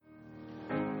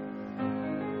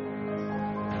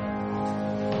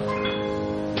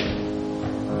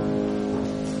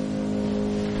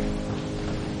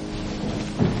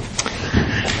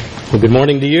Well, good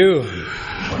morning to you.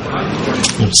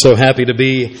 I'm so happy to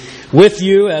be with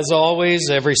you, as always,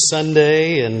 every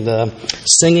Sunday, and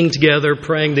singing together,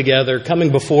 praying together,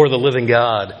 coming before the living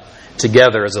God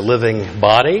together as a living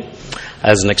body,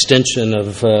 as an extension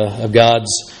of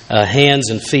God's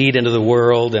hands and feet into the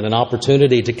world, and an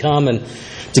opportunity to come and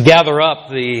to gather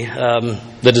up the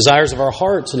desires of our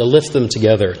hearts and to lift them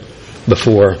together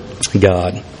before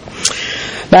God.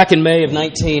 Back in May of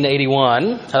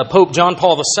 1981, Pope John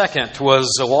Paul II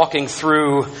was walking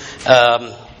through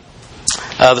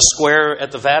the square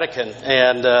at the Vatican,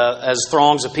 and as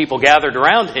throngs of people gathered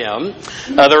around him,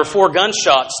 there were 4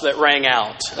 gunshots that rang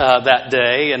out that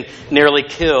day and nearly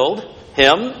killed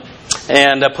him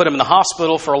and put him in the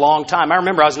hospital for a long time. I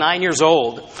remember I was 9 years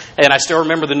old, and I still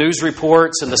remember the news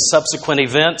reports and the subsequent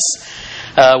events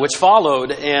which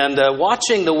followed, and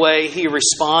watching the way he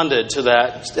responded to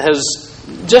that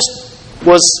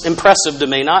was impressive to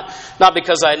me. Not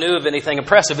because I knew of anything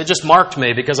impressive. It just marked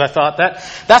me because I thought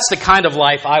that's the kind of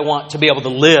life I want to be able to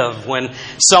live when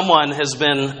someone has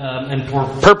been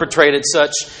and perpetrated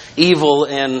such evil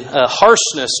and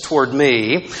harshness toward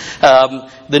me.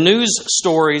 The news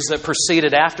stories that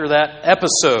proceeded after that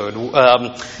episode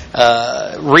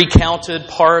recounted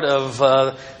part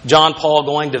of John Paul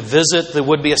going to visit the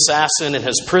would-be assassin in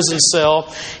his prison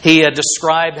cell. He had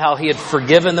described how he had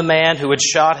forgiven the man who had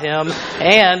shot him,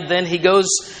 and then he goes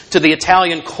to the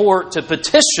Italian court to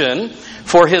petition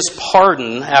for his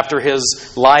pardon after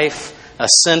his life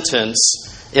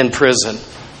sentence in prison.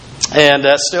 And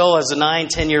still, as a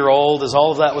 9-10-year-old, as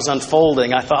all of that was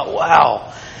unfolding, I thought,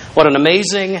 wow, what an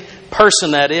amazing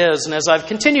person that is. And as I've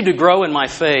continued to grow in my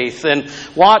faith and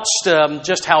watched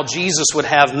just how Jesus would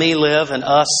have me live and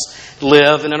us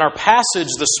live, and in our passage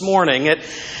this morning,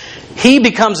 he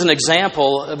becomes an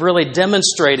example of really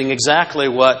demonstrating exactly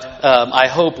what I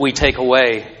hope we take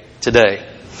away today.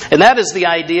 And that is the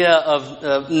idea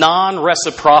of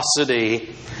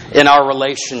non-reciprocity in our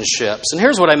relationships. And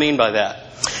here's what I mean by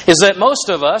that. Is that most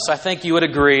of us, I think you would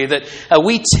agree, that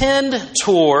we tend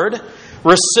toward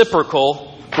reciprocal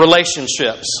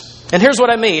relationships. And here's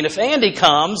what I mean. If Andy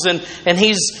comes and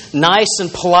he's nice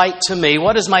and polite to me,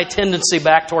 what is my tendency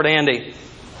back toward Andy?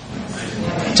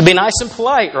 To be nice and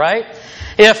polite, right?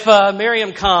 If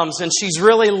Miriam comes and she's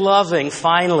really loving,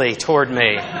 finally, toward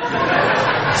me.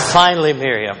 Finally,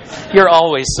 Miriam, you're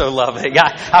always so loving.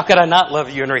 How could I not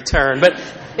love you in return? But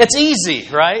it's easy,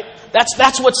 right?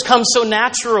 That's what's come so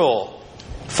natural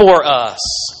for us.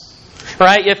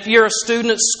 Right? If you're a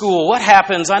student at school, what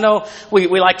happens? I know we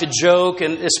like to joke,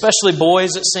 and especially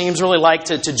boys, it seems, really like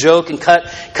to joke and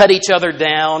cut each other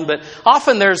down. But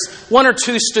often there's 1 or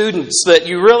 2 students that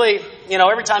you really,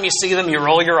 every time you see them, you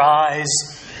roll your eyes,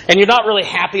 and you're not really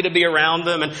happy to be around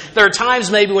them. And there are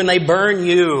times maybe when they burn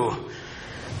you.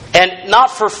 And not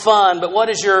for fun, but what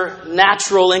is your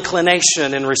natural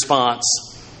inclination in response?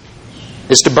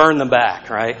 Is to burn them back,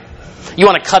 right? You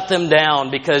want to cut them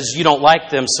down because you don't like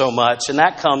them so much, and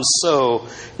that comes so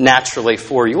naturally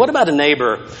for you. What about a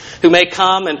neighbor who may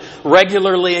come and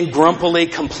regularly and grumpily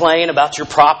complain about your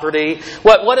property?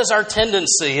 What is our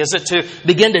tendency? Is it to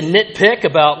begin to nitpick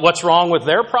about what's wrong with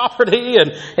their property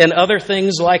and other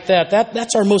things like that?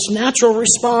 That's our most natural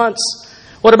response.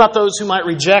 What about those who might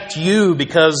reject you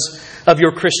because of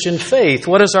your Christian faith?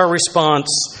 What is our response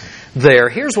there?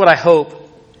 Here's what I hope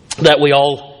that we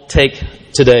all take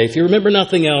today. If you remember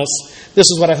nothing else,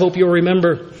 this is what I hope you'll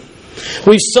remember.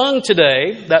 We've sung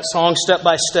today that song, Step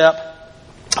by Step,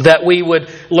 that we would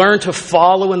learn to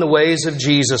follow in the ways of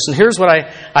Jesus. And here's what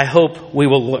I hope we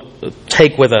will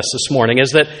take with us this morning,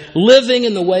 is that living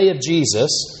in the way of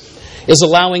Jesus is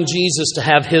allowing Jesus to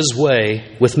have His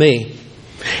way with me.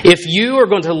 If you are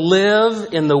going to live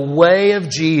in the way of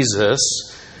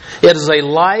Jesus, it is a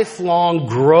lifelong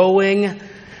growing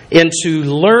into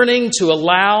learning to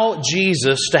allow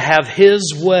Jesus to have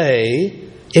His way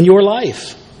in your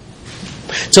life.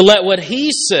 To let what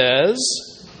He says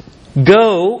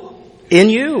go in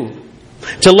you.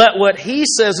 To let what He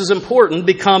says is important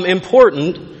become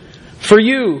important for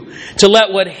you. To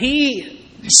let what He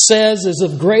says is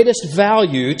of greatest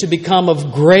value to become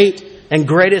of great and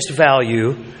greatest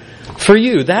value for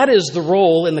you. That is the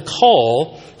role and the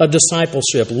call of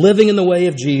discipleship. Living in the way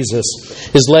of Jesus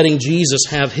is letting Jesus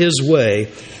have His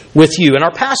way with you. In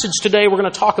our passage today, we're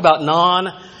going to talk about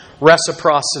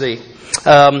non-reciprocity.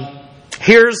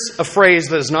 Here's a phrase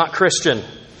that is not Christian.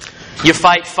 You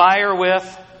fight fire with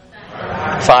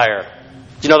fire.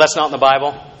 Do you know that's not in the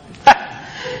Bible?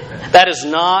 That is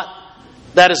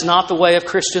not the way of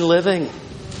Christian living.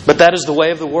 But that is the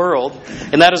way of the world.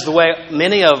 And that is the way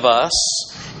many of us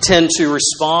tend to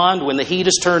respond when the heat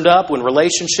is turned up, when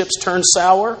relationships turn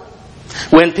sour.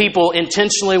 When people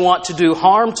intentionally want to do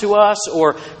harm to us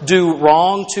or do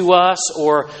wrong to us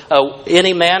or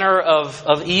any manner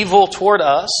of evil toward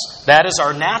us, that is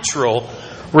our natural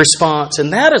response.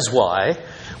 And that is why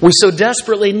we so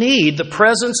desperately need the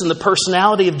presence and the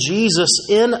personality of Jesus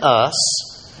in us.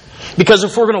 Because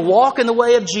if we're going to walk in the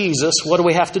way of Jesus, what do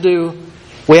we have to do?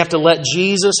 We have to let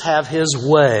Jesus have His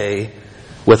way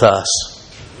with us.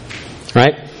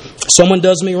 Right? Someone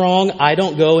does me wrong, I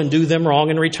don't go and do them wrong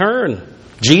in return.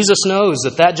 Jesus knows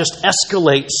that just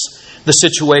escalates the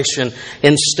situation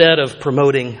instead of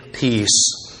promoting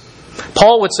peace.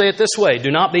 Paul would say it this way,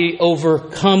 do not be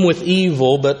overcome with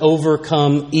evil, but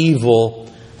overcome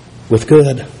evil with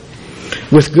good.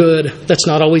 With good. That's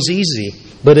not always easy,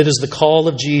 but it is the call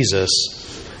of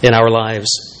Jesus in our lives.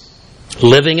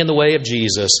 Living in the way of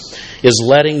Jesus is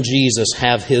letting Jesus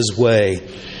have His way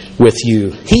with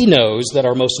you. He knows that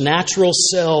our most natural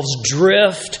selves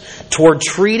drift toward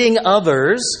treating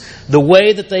others the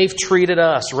way that they've treated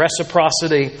us,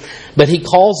 reciprocity. But He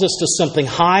calls us to something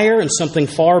higher and something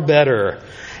far better,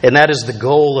 and that is the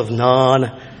goal of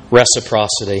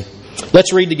non-reciprocity.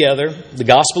 Let's read together the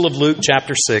Gospel of Luke,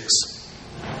 chapter 6,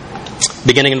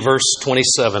 beginning in verse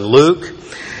 27. Luke,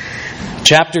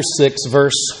 chapter 6,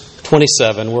 verse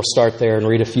 27. We'll start there and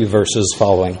read a few verses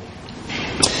following.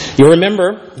 You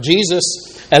remember,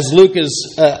 Jesus, as Luke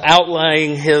is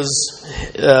outlining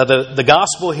the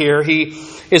gospel here, he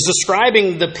is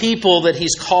describing the people that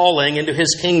he's calling into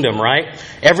his kingdom, right?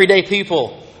 Everyday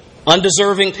people,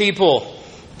 undeserving people,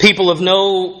 people of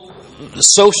no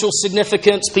social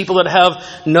significance, people that have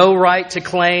no right to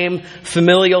claim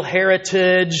familial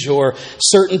heritage or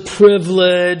certain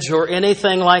privilege or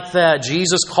anything like that.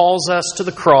 Jesus calls us to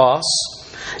the cross.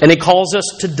 And He calls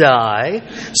us to die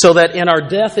so that in our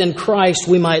death in Christ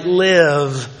we might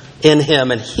live in Him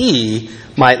and He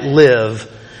might live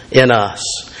in us.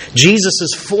 Jesus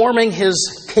is forming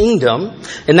His kingdom,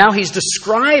 and now He's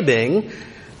describing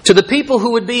to the people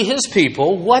who would be His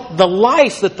people what the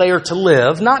life that they are to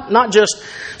live, not just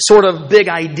sort of big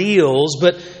ideals,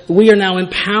 but we are now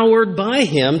empowered by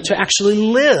Him to actually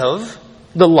live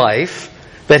the life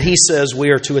that He says we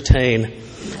are to attain.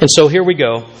 And so here we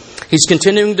go. He's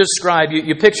continuing to describe,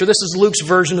 you picture, this is Luke's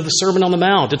version of the Sermon on the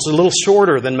Mount. It's a little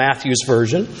shorter than Matthew's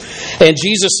version. And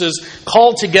Jesus is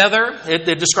called together.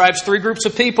 It describes three groups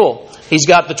of people. He's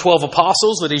got the 12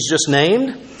 apostles that He's just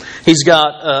named. He's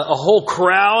got a whole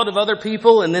crowd of other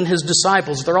people, and then His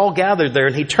disciples. They're all gathered there.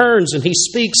 And He turns and He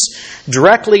speaks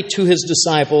directly to His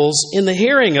disciples in the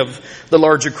hearing of the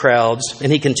larger crowds. And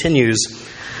He continues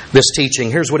this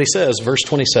teaching. Here's what He says, verse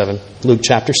 27, Luke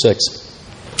chapter 6.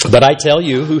 But I tell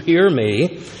you who hear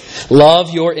me,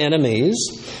 love your enemies,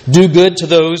 do good to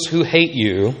those who hate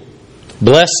you,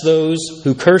 bless those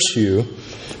who curse you,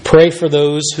 pray for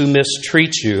those who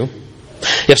mistreat you.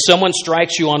 If someone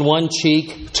strikes you on one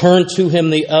cheek, turn to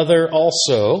him the other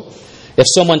also. If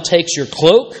someone takes your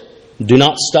cloak, do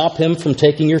not stop him from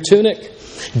taking your tunic.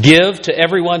 Give to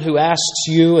everyone who asks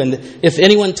you, and if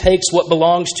anyone takes what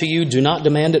belongs to you, do not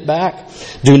demand it back.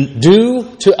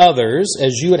 Do to others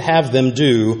as you would have them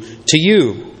do to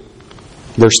you.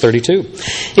 Verse 32.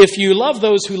 If you love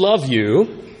those who love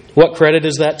you, what credit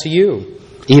is that to you?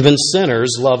 Even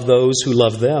sinners love those who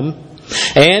love them.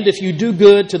 And if you do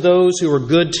good to those who are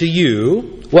good to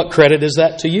you, what credit is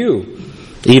that to you?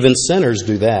 Even sinners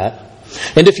do that.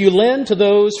 And if you lend to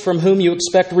those from whom you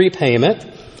expect repayment,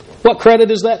 what credit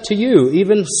is that to you?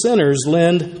 Even sinners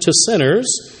lend to sinners,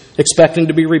 expecting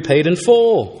to be repaid in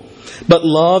full. But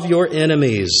love your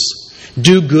enemies.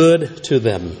 Do good to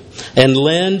them, and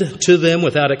lend to them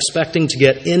without expecting to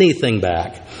get anything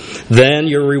back. Then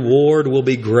your reward will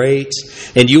be great,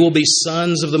 and you will be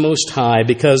sons of the Most High,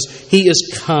 because He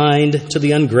is kind to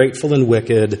the ungrateful and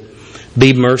wicked.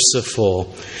 Be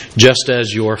merciful, just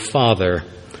as your Father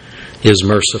is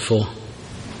merciful.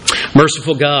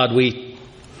 Merciful God, we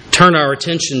turn our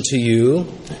attention to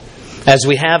You, as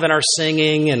we have in our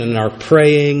singing and in our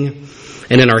praying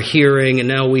and in our hearing, and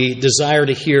now we desire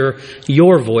to hear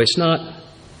Your voice, not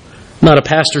a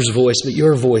pastor's voice, but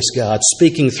Your voice, God,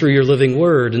 speaking through Your living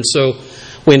Word. And so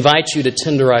we invite You to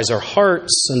tenderize our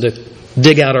hearts and to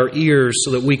dig out our ears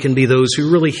so that we can be those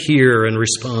who really hear and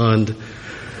respond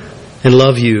and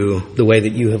love You the way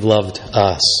that You have loved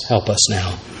us. Help us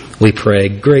now, we pray.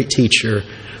 Great Teacher,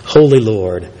 Holy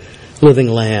Lord, living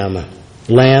Lamb,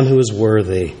 Lamb who is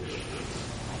worthy.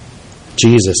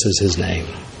 Jesus is His name.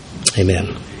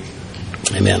 Amen.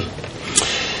 Amen.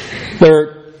 There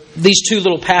are these two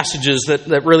little passages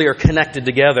that really are connected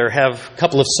together, have a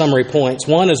couple of summary points.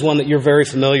 One is one that you're very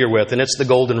familiar with, and it's the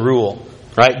golden rule.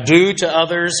 Right? Do to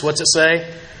others, what's it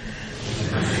say?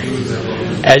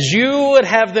 As you would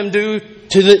have them do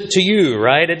to you,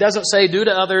 right? It doesn't say do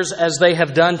to others as they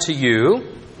have done to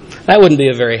you. That wouldn't be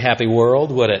a very happy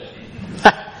world, would it?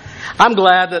 I'm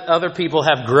glad that other people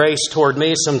have grace toward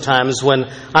me sometimes when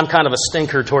I'm kind of a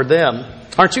stinker toward them.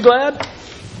 Aren't you glad?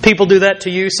 People do that to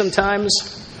you sometimes?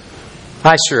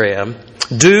 I sure am.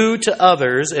 Do to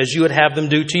others as you would have them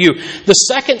do to you. The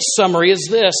second summary is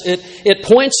this. It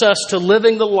points us to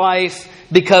living the life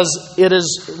because it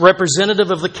is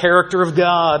representative of the character of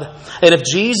God. And if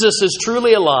Jesus is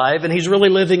truly alive and He's really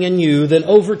living in you, then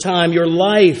over time your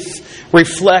life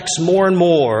reflects more and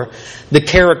more the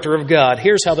character of God.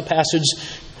 Here's how the passage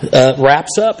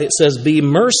wraps up. It says, be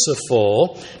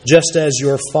merciful just as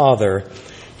your Father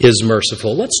is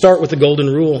merciful. Let's start with the golden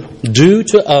rule. Do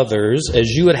to others as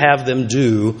you would have them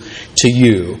do to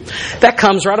you. That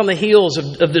comes right on the heels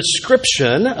of the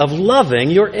description of loving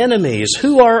your enemies.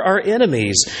 Who are our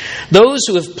enemies? Those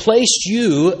who have placed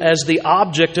you as the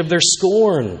object of their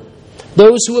scorn.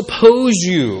 Those who oppose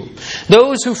you.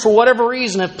 Those who, for whatever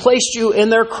reason, have placed you in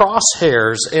their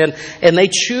crosshairs and they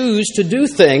choose to do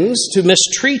things to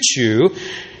mistreat you,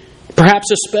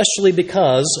 perhaps especially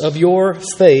because of your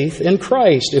faith in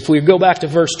Christ. If we go back to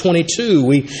verse 22,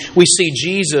 we see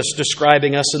Jesus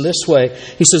describing us in this way.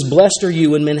 He says, blessed are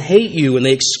you when men hate you and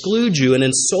they exclude you and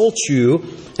insult you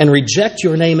and reject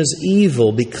your name as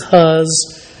evil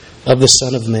because of the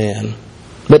Son of Man.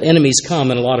 But enemies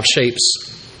come in a lot of shapes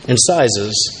and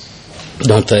sizes,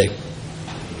 don't they?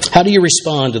 How do you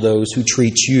respond to those who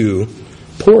treat you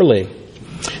poorly?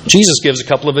 Jesus gives a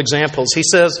couple of examples. He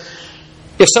says,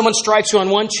 if someone strikes you on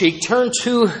one cheek, turn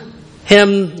to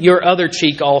him your other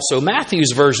cheek also.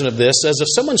 Matthew's version of this says, if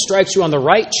someone strikes you on the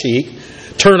right cheek,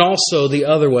 turn also the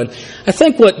other one. I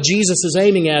think what Jesus is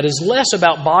aiming at is less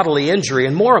about bodily injury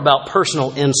and more about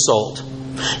personal insult.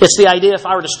 It's the idea, if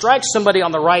I were to strike somebody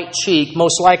on the right cheek,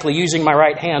 most likely using my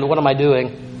right hand, what am I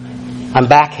doing? I'm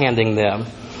backhanding them.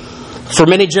 For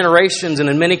many generations and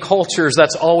in many cultures,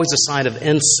 that's always a sign of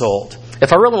insult.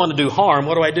 If I really want to do harm,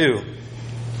 what do?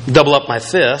 Double up my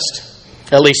fist.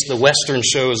 At least the Western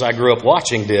shows I grew up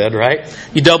watching did, right?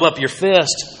 You double up your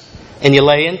fist and you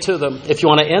lay into them. If you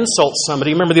want to insult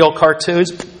somebody, remember the old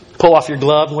cartoons? Pull off your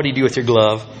glove. What do you do with your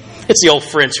glove? It's the old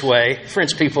French way.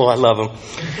 French people, I love them.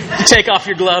 You take off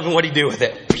your glove and what do you do with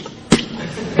it?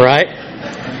 Right?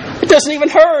 It doesn't even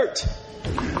hurt.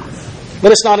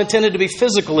 But it's not intended to be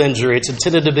physical injury. It's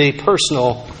intended to be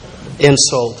personal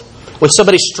insult. When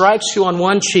somebody strikes you on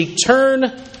one cheek,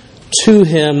 turn to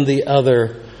him the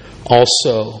other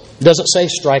also. It doesn't say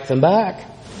strike them back.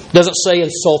 It doesn't say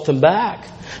insult them back.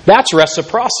 That's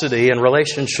reciprocity in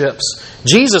relationships.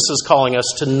 Jesus is calling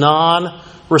us to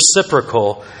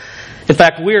non-reciprocal. In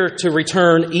fact, we're to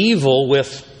return evil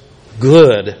with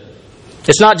good.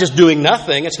 It's not just doing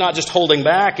nothing. It's not just holding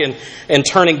back and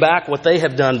turning back what they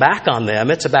have done back on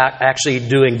them. It's about actually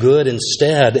doing good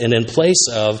instead and in place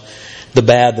of the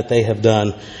bad that they have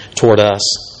done toward us.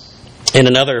 In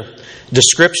another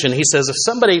description, he says, if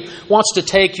somebody wants to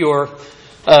take your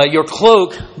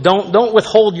cloak, don't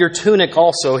withhold your tunic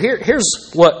also.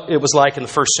 Here's what it was like in the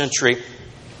first century.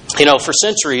 You know, for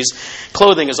centuries,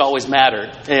 clothing has always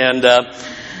mattered. And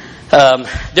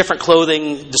different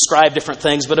clothing described different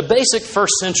things, but a basic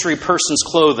first century person's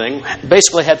clothing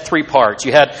basically had three parts.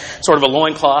 You had sort of a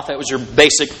loincloth, that was your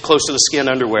basic close to the skin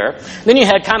underwear. Then you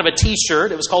had kind of a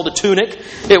t-shirt, it was called a tunic.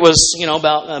 It was,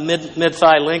 about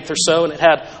mid-thigh length or so, and it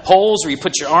had holes where you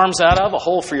put your arms out of, a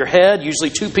hole for your head, usually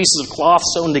two pieces of cloth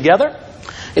sewn together.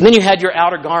 And then you had your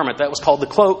outer garment, that was called the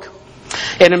cloak.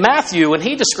 And in Matthew, when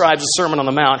he describes the Sermon on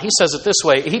the Mount, he says it this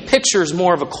way, he pictures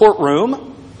more of a courtroom.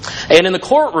 And in the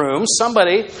courtroom,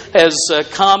 somebody has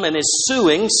come and is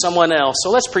suing someone else.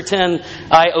 So let's pretend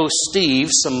I owe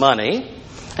Steve some money,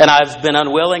 and I've been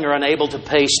unwilling or unable to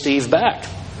pay Steve back.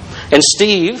 And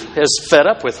Steve is fed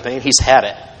up with me. He's had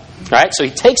it. Right? So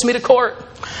he takes me to court,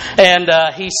 and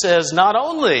he says, not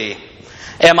only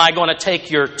am I going to take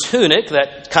your tunic,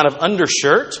 that kind of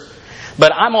undershirt,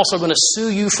 but I'm also going to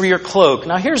sue you for your cloak.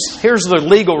 Now, here's the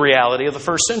legal reality of the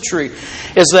first century,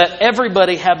 is that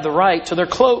everybody had the right to their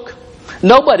cloak.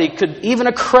 Nobody could, even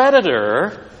a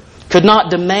creditor, could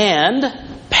not demand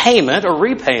payment or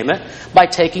repayment by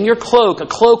taking your cloak. A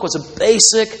cloak was a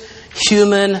basic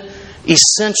human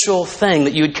essential thing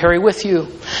that you would carry with you.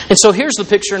 And so here's the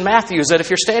picture in Matthew, is that if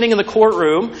you're standing in the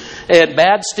courtroom and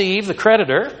bad Steve, the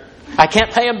creditor, I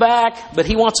can't pay him back, but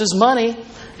he wants his money,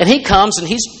 and he comes and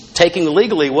he's taking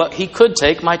legally what he could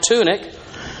take, my tunic.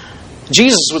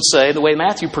 Jesus would say, the way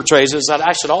Matthew portrays it, is that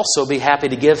I should also be happy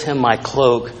to give him my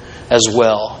cloak as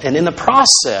well. And in the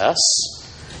process,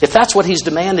 if that's what He's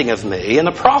demanding of me, in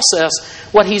the process,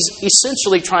 what He's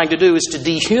essentially trying to do is to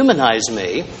dehumanize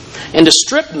me and to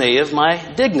strip me of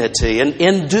my dignity. And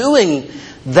in doing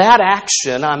that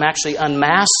action, I'm actually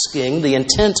unmasking the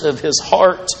intent of His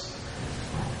heart.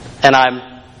 And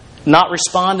I'm not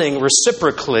responding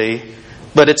reciprocally,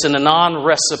 but it's in a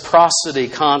non-reciprocity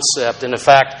concept. And in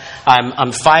fact,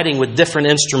 I'm fighting with different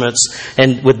instruments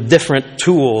and with different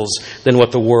tools than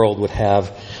what the world would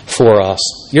have for us.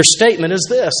 Your statement is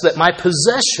this, that my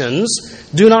possessions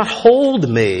do not hold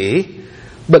me,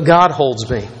 but God holds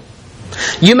me.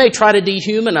 You may try to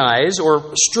dehumanize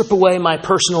or strip away my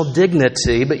personal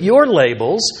dignity, but your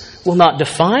labels will not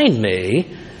define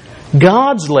me.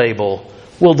 God's label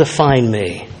will define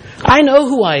me. I know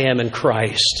who I am in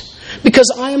Christ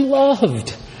because I am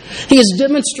loved. He has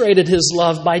demonstrated His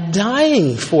love by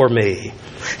dying for me.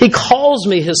 He calls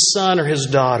me His son or His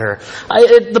daughter.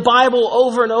 The Bible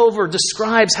over and over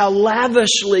describes how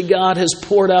lavishly God has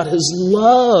poured out His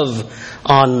love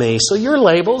on me. So your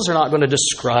labels are not going to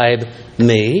describe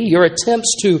me. Your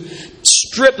attempts to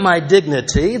strip my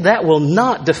dignity, that will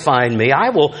not define me. I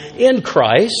will, in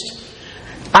Christ,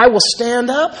 I will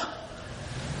stand up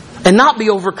and not be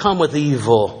overcome with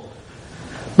evil.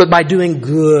 But by doing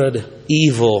good,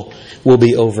 evil will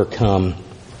be overcome.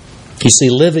 You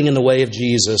see, living in the way of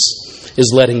Jesus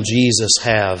is letting Jesus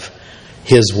have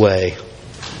His way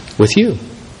with you.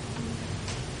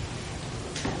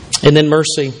 And then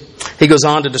mercy. He goes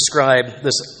on to describe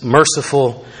this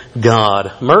merciful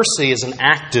God. Mercy is an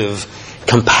active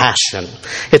compassion.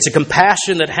 It's a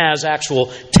compassion that has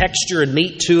actual texture and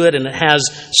meat to it, and it has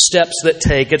steps that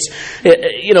take.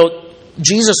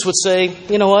 Jesus would say,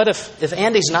 you know what, if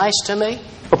Andy's nice to me,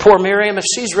 or poor Miriam, if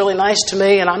she's really nice to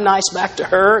me and I'm nice back to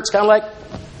her, it's kind of like,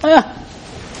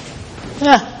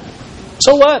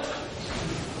 so what?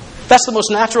 That's the most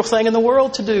natural thing in the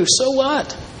world to do. So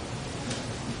what?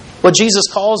 What Jesus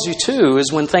calls you to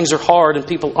is when things are hard and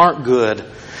people aren't good,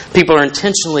 people are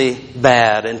intentionally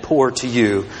bad and poor to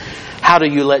you. How do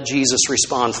you let Jesus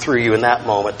respond through you in that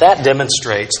moment? That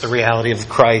demonstrates the reality of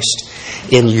Christ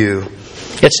in you.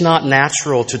 It's not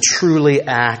natural to truly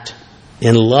act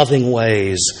in loving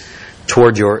ways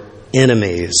toward your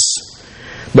enemies.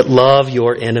 But love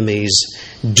your enemies.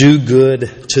 Do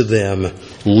good to them.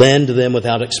 Lend to them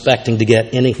without expecting to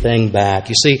get anything back.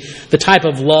 You see, the type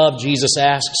of love Jesus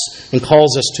asks and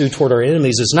calls us to toward our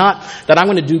enemies is not that I'm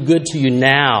going to do good to you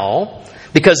now,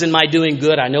 because in my doing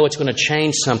good I know it's going to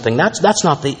change something. That's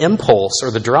not the impulse or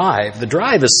the drive. The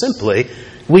drive is simply,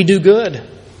 we do good.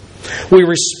 We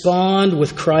respond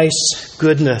with Christ's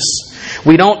goodness.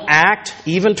 We don't act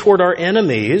even toward our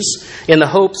enemies in the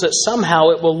hopes that somehow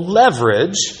it will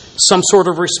leverage some sort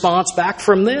of response back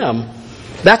from them.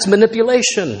 That's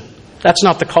manipulation. That's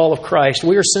not the call of Christ.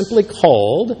 We are simply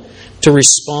called to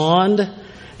respond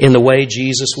in the way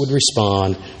Jesus would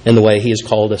respond, in the way He has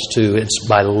called us to. It's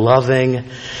by loving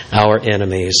our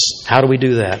enemies. How do we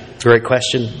do that? Great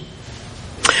question.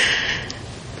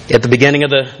 At the beginning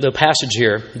of the passage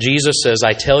here, Jesus says,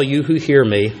 I tell you who hear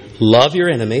me, love your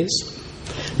enemies,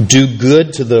 do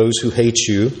good to those who hate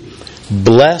you,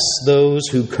 bless those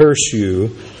who curse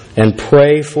you, and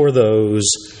pray for those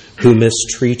who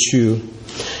mistreat you.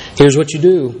 Here's what you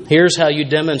do. Here's how you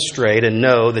demonstrate and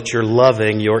know that you're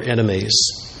loving your enemies.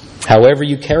 However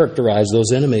you characterize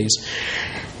those enemies.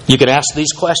 You can ask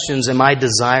these questions. Am I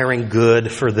desiring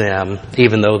good for them,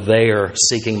 even though they are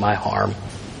seeking my harm?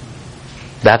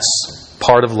 That's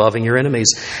part of loving your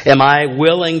enemies. Am I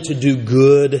willing to do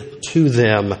good to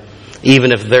them,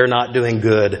 even if they're not doing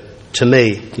good to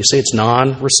me? You see, it's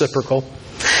non-reciprocal.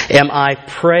 Am I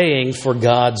praying for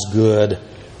God's good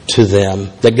to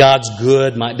them, that God's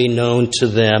good might be known to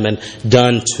them and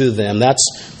done to them?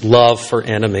 That's love for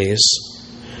enemies.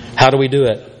 How do we do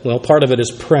it? Well, part of it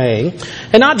is praying,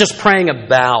 and not just praying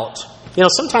about.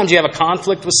 Sometimes you have a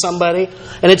conflict with somebody,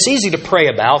 and it's easy to pray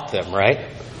about them, right?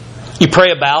 You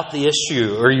pray about the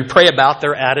issue, or you pray about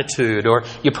their attitude, or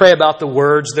you pray about the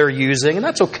words they're using, and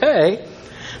that's okay.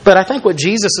 But I think what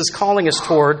Jesus is calling us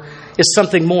toward is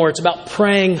something more. It's about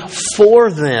praying for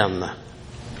them,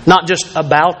 not just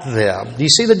about them. Do you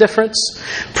see the difference?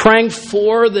 Praying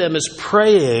for them is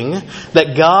praying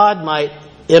that God might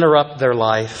interrupt their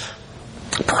life.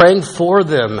 Praying for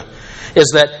them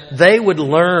is that they would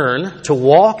learn to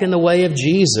walk in the way of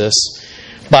Jesus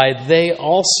by them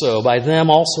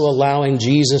also allowing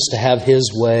Jesus to have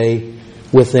His way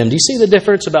with them. Do you see the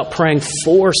difference about praying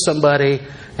for somebody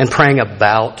and praying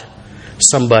about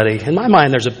somebody? In my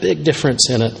mind, there's a big difference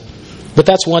in it. But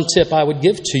that's one tip I would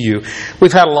give to you.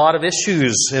 We've had a lot of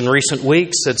issues in recent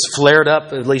weeks that's flared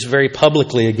up, at least very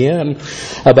publicly again,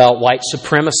 about white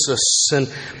supremacists.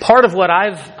 And part of what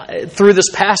I've, through this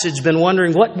passage, been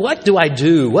wondering, what do I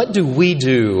do? What do we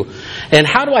do? And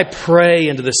how do I pray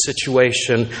into this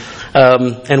situation?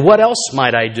 And what else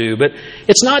might I do? But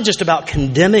it's not just about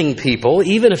condemning people,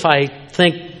 even if I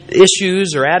think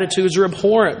issues or attitudes are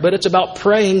abhorrent, but it's about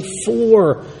praying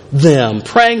for them,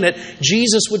 praying that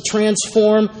Jesus would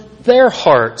transform their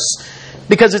hearts,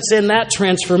 because it's in that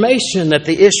transformation that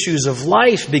the issues of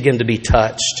life begin to be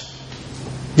touched.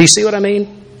 Do you see what I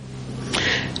mean?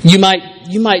 You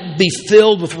might be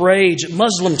filled with rage at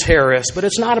Muslim terrorists, but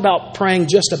it's not about praying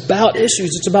just about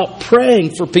issues. It's about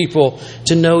praying for people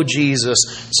to know Jesus.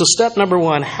 So step number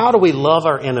one, how do we love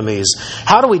our enemies?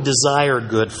 How do we desire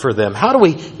good for them? How do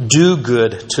we do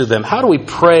good to them? How do we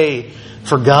pray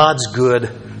for God's good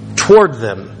toward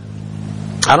them?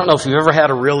 I don't know if you've ever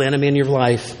had a real enemy in your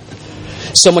life.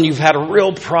 Someone you've had a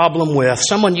real problem with.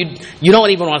 Someone you don't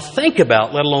even want to think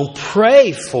about, let alone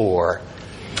pray for.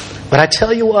 But I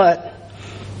tell you what,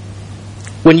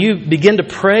 when you begin to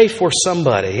pray for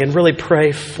somebody and really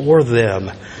pray for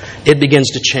them, it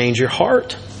begins to change your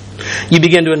heart. You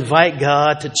begin to invite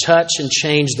God to touch and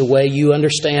change the way you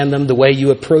understand them, the way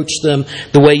you approach them,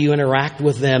 the way you interact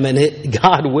with them, and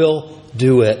God will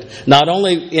do it. Not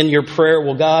only in your prayer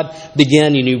will God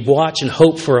begin, and you watch and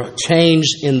hope for a change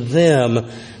in them,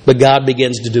 but God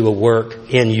begins to do a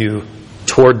work in you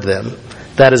toward them.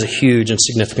 That is a huge and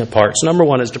significant part. So number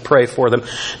one is to pray for them.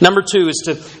 Number two is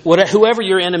to, whoever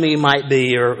your enemy might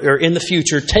be or in the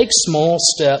future, take small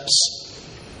steps.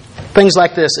 Things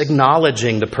like this,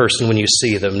 acknowledging the person when you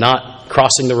see them, not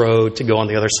crossing the road to go on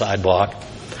the other sidewalk.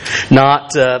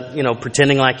 Not,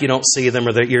 pretending like you don't see them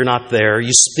or that you're not there.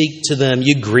 You speak to them,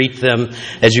 you greet them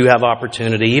as you have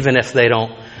opportunity, even if they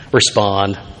don't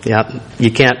respond. Yeah, you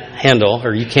can't handle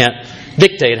or you can't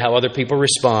dictate how other people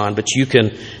respond, but you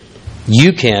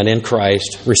can, in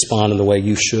Christ, respond in the way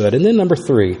you should. And then number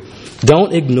three,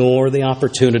 don't ignore the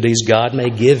opportunities God may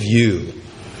give you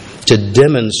to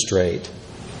demonstrate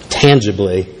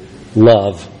tangibly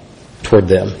love toward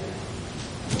them.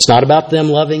 It's not about them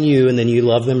loving you and then you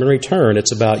love them in return.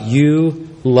 It's about you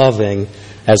loving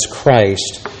as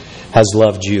Christ has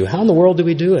loved you. How in the world do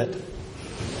we do it?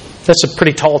 That's a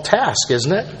pretty tall task,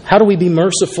 isn't it? How do we be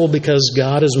merciful because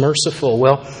God is merciful?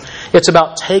 Well, it's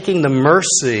about taking the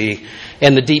mercy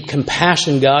and the deep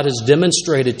compassion God has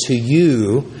demonstrated to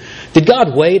you. Did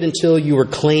God wait until you were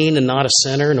clean and not a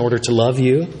sinner in order to love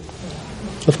you?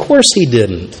 Of course He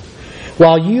didn't.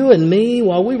 While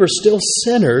we were still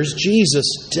sinners,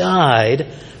 Jesus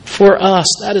died for us.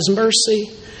 That is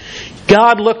mercy.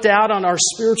 God looked out on our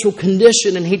spiritual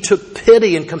condition and He took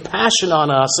pity and compassion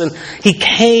on us and He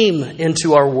came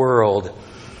into our world.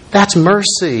 That's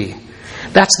mercy.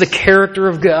 That's the character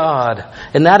of God.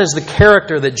 And that is the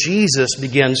character that Jesus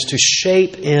begins to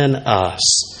shape in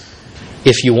us.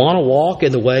 If you want to walk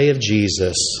in the way of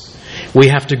Jesus, we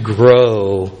have to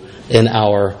grow in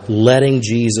our letting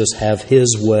Jesus have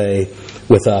His way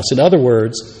with us. In other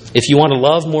words, if you want to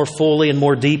love more fully and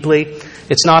more deeply,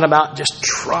 it's not about just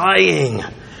trying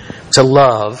to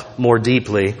love more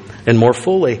deeply and more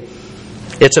fully.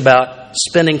 It's about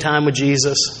spending time with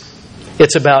Jesus.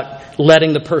 It's about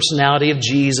letting the personality of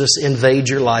Jesus invade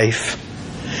your life.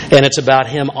 And it's about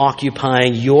Him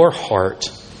occupying your heart.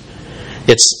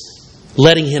 It's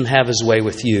letting Him have His way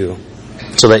with you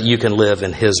so that you can live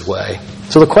in His way.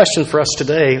 So the question for us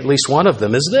today, at least one of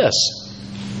them, is this.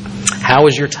 How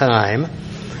is your time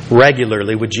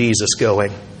regularly with Jesus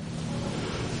going?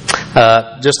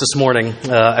 Just this morning,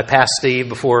 I passed Steve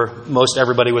before most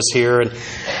everybody was here, and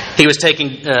he was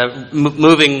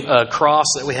moving a cross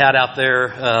that we had out there,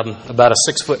 about a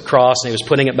 6-foot cross, and he was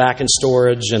putting it back in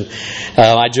storage. And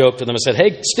I joked with him. I said,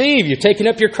 "Hey, Steve, you're taking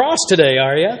up your cross today,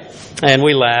 are you?" And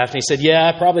we laughed. And he said, "Yeah,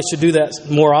 I probably should do that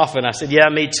more often." I said, "Yeah,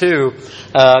 me too.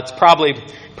 It's probably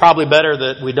better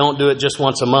that we don't do it just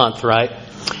once a month, right?"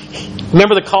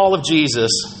 Remember, the call of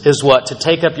Jesus is what? To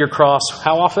take up your cross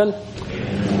how often?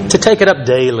 To take it up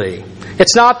daily.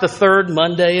 It's not the third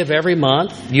Monday of every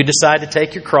month you decide to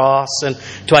take your cross and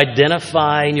to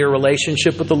identify in your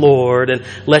relationship with the Lord and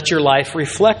let your life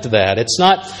reflect that. It's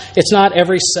not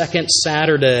every second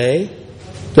Saturday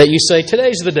that you say,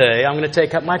 "Today's the day I'm going to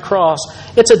take up my cross."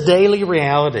 It's a daily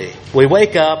reality. We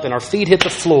wake up and our feet hit the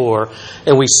floor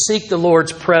and we seek the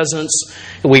Lord's presence.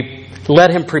 And we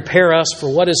let Him prepare us for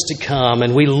what is to come,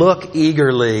 and we look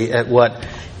eagerly at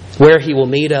where He will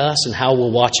meet us and how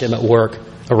we'll watch Him at work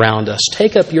around us.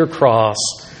 Take up your cross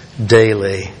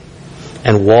daily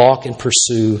and walk and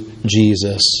pursue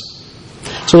Jesus.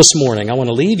 So this morning, I want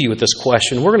to leave you with this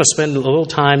question. We're going to spend a little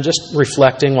time just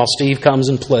reflecting while Steve comes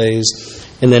and plays,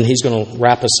 and then he's going to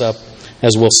wrap us up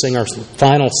as we'll sing our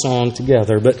final song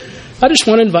together. But I just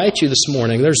want to invite you this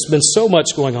morning. There's been so much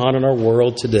going on in our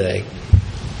world today,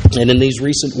 and in these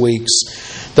recent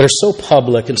weeks, that are so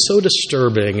public and so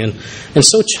disturbing and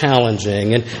so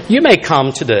challenging. And you may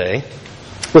come today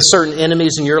with certain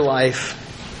enemies in your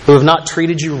life who have not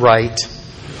treated you right,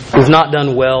 who have not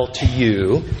done well to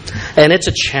you. And it's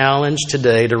a challenge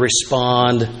today to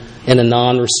respond in a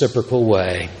non-reciprocal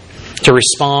way, to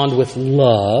respond with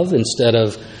love instead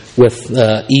of with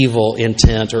evil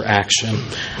intent or action.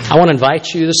 I want to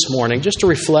invite you this morning just to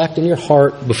reflect in your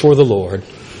heart before the Lord.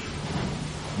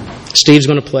 Steve's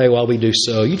going to play while we do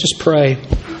so. You just pray,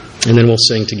 and then we'll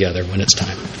sing together when it's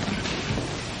time.